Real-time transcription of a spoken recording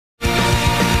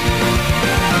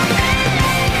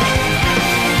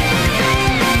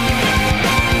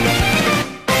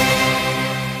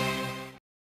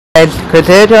Chris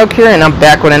Hedgehog here, and I'm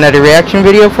back with another reaction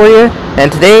video for you.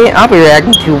 And today I'll be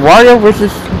reacting to Wario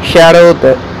vs. Shadow,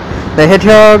 the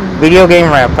Hedgehog video game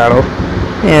rap battle.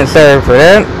 And sorry for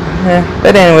that.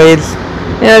 But anyways,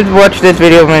 I've watched this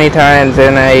video many times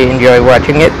and I enjoy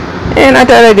watching it. And I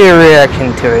thought I'd do a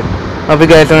reaction to it. Hope you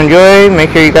guys will enjoy.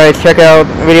 Make sure you guys check out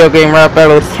Video Game Rap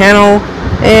Battles channel.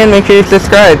 And make sure you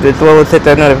subscribe as well as hit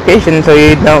that notification so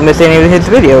you don't miss any of his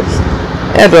videos.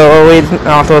 As always,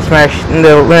 also smash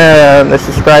the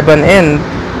subscribe button and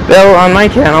bell on my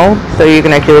channel so you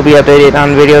can actually be updated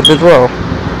on videos as well.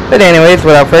 But anyways,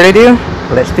 without further ado,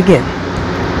 let's begin.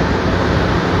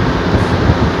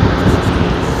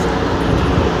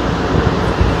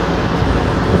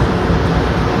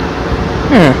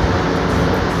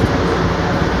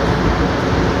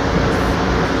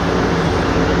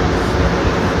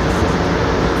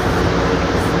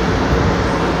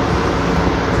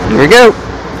 Here we go.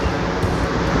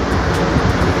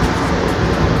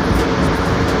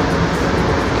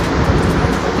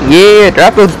 Yeah,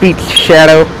 drop those beats,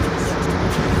 Shadow.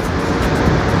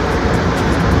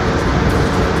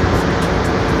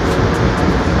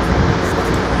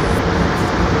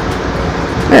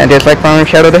 Yeah, just like following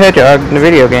Shadow the Hedgehog in the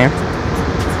video game.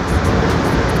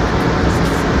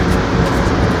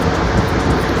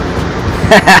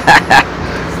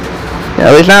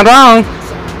 Yeah, he's not wrong.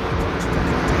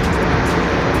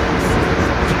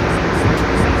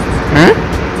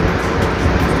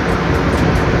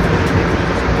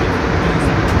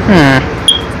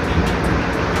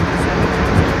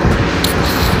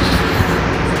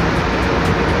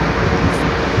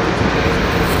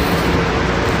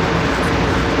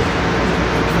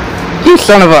 You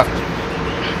son of a...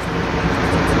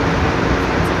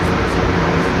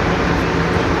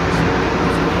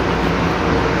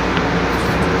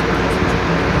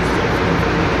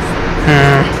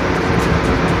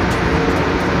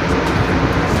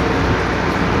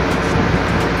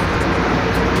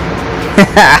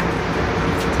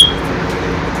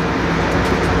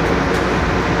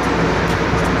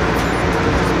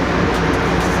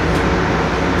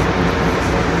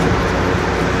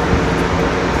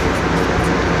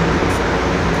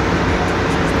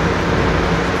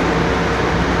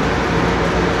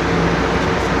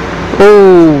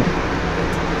 Oh.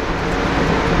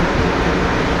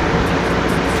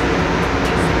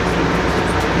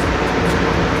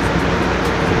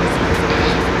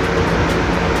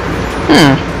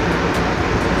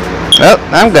 Well,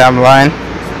 I'm down the line.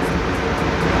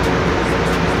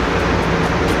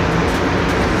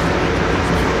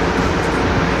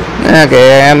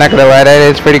 Okay, I'm not gonna lie, that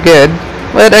is pretty good.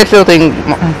 But I still think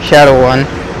Shadow won.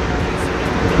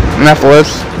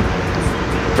 Methless.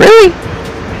 Really?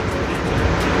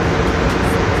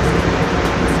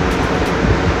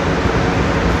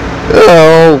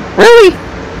 Oh, really?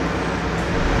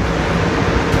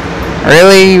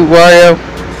 Really, Wario?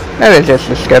 That is just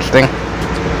disgusting.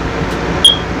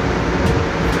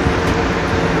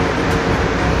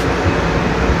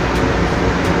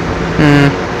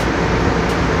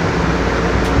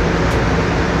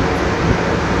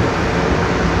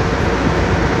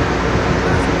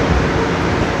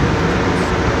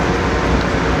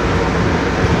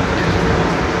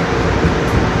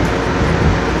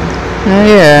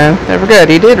 Yeah, I forgot,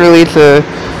 he did release a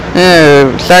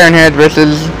Siren Head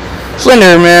versus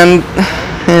Slender Man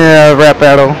rap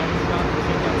battle.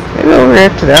 Maybe I'll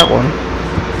react to that one.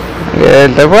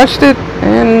 Yeah, I watched it,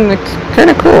 and it's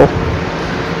kinda cool.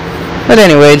 But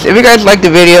anyways, if you guys liked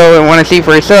the video and want to see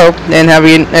for yourself, and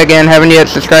haven't yet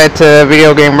subscribed to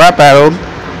Video Game Rap Battles,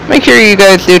 make sure you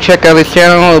guys do check out his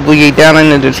channel. It'll be down in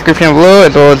the description below,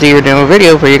 as well as the original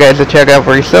video for you guys to check out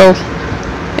for yourself.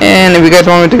 And if you guys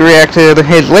want me to react to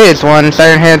his latest one,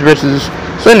 Siren Head vs.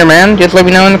 Slenderman, just let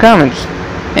me know in the comments.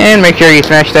 And make sure you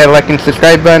smash that like and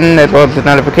subscribe button, as well as the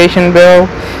notification bell.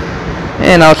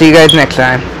 And I'll see you guys next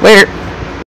time. Later!